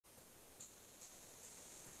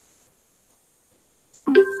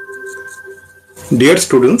Dear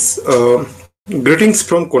students, greetings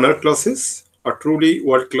from KonarClasses, a truly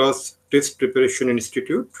world-class test preparation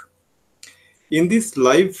institute. In this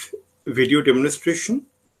live video demonstration,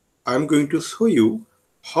 I am going to show you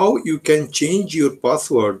how you can change your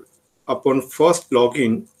password upon first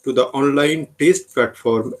login to the online test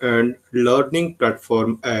platform and learning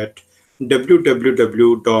platform at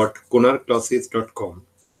www.konarclasses.com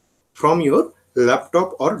from your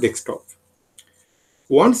laptop or desktop.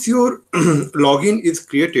 Once your login is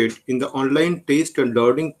created in the online test and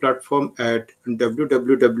learning platform at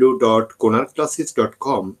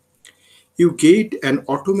www.konarclasses.com, you get an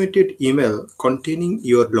automated email containing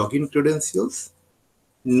your login credentials.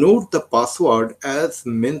 Note the password as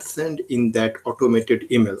mentioned in that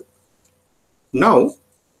automated email. Now,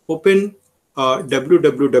 open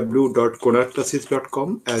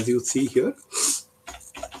www.konarclasses.com as you see here.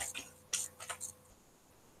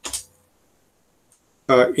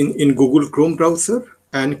 In Google Chrome browser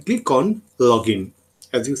and click on login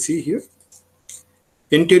as you see here.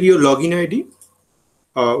 Enter your login ID,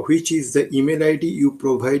 which is the email ID you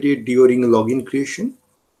provided during login creation.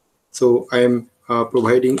 So I am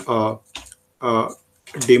providing a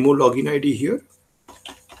demo login ID here.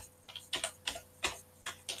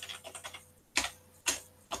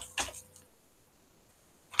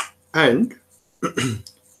 And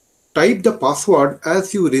type the password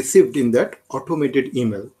as you received in that automated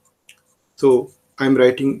email. So I'm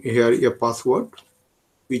writing here a password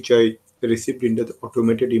which I received in the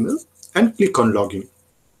automated email and click on login.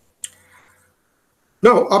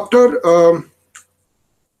 Now after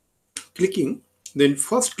clicking, then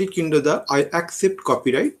first click into the I accept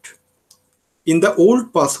copyright. In the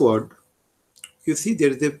old password, you see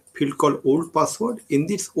there is a field called old password. In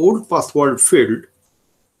this old password field,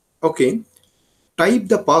 okay, type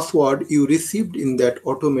the password you received in that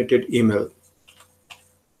automated email.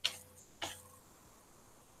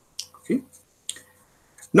 Okay.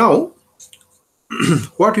 Now,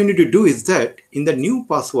 what you need to do is that in the new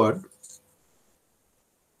password,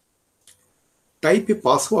 type a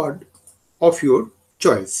password of your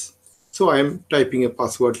choice. So I am typing a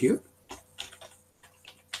password here.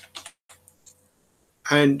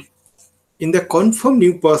 And in the confirm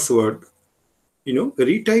new password,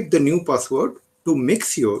 retype the new password to make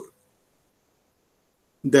sure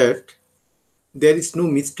that there is no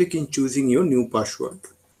mistake in choosing your new password.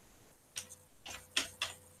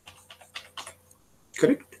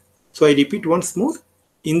 Correct? So I repeat once more.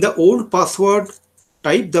 In the old password,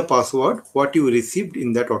 type the password what you received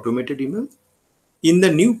in that automated email. In the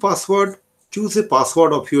new password, choose a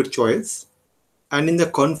password of your choice. And in the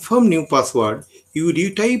confirm new password, you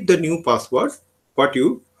retype the new password what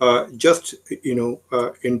you just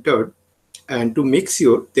entered, and to make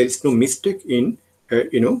sure there is no mistake in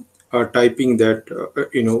typing that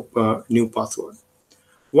new password.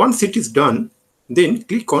 Once it is done, then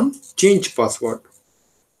click on change password.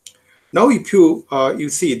 Now if you you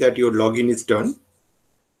see that your login is done.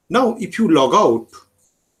 Now if you log out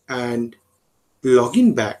and log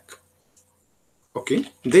in back, okay,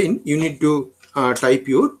 then you need to type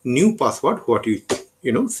your new password what you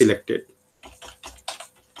selected.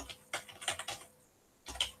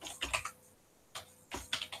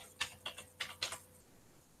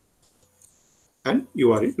 And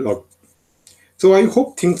you are logged. So I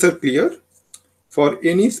hope things are clear. For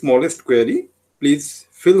any smallest query, please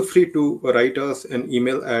feel free to write us an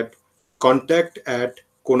email at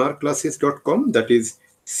contact@konarclasses.com. That is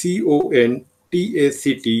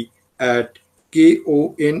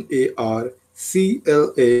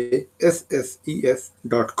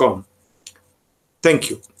contact@konarclasses.com. Thank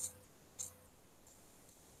you.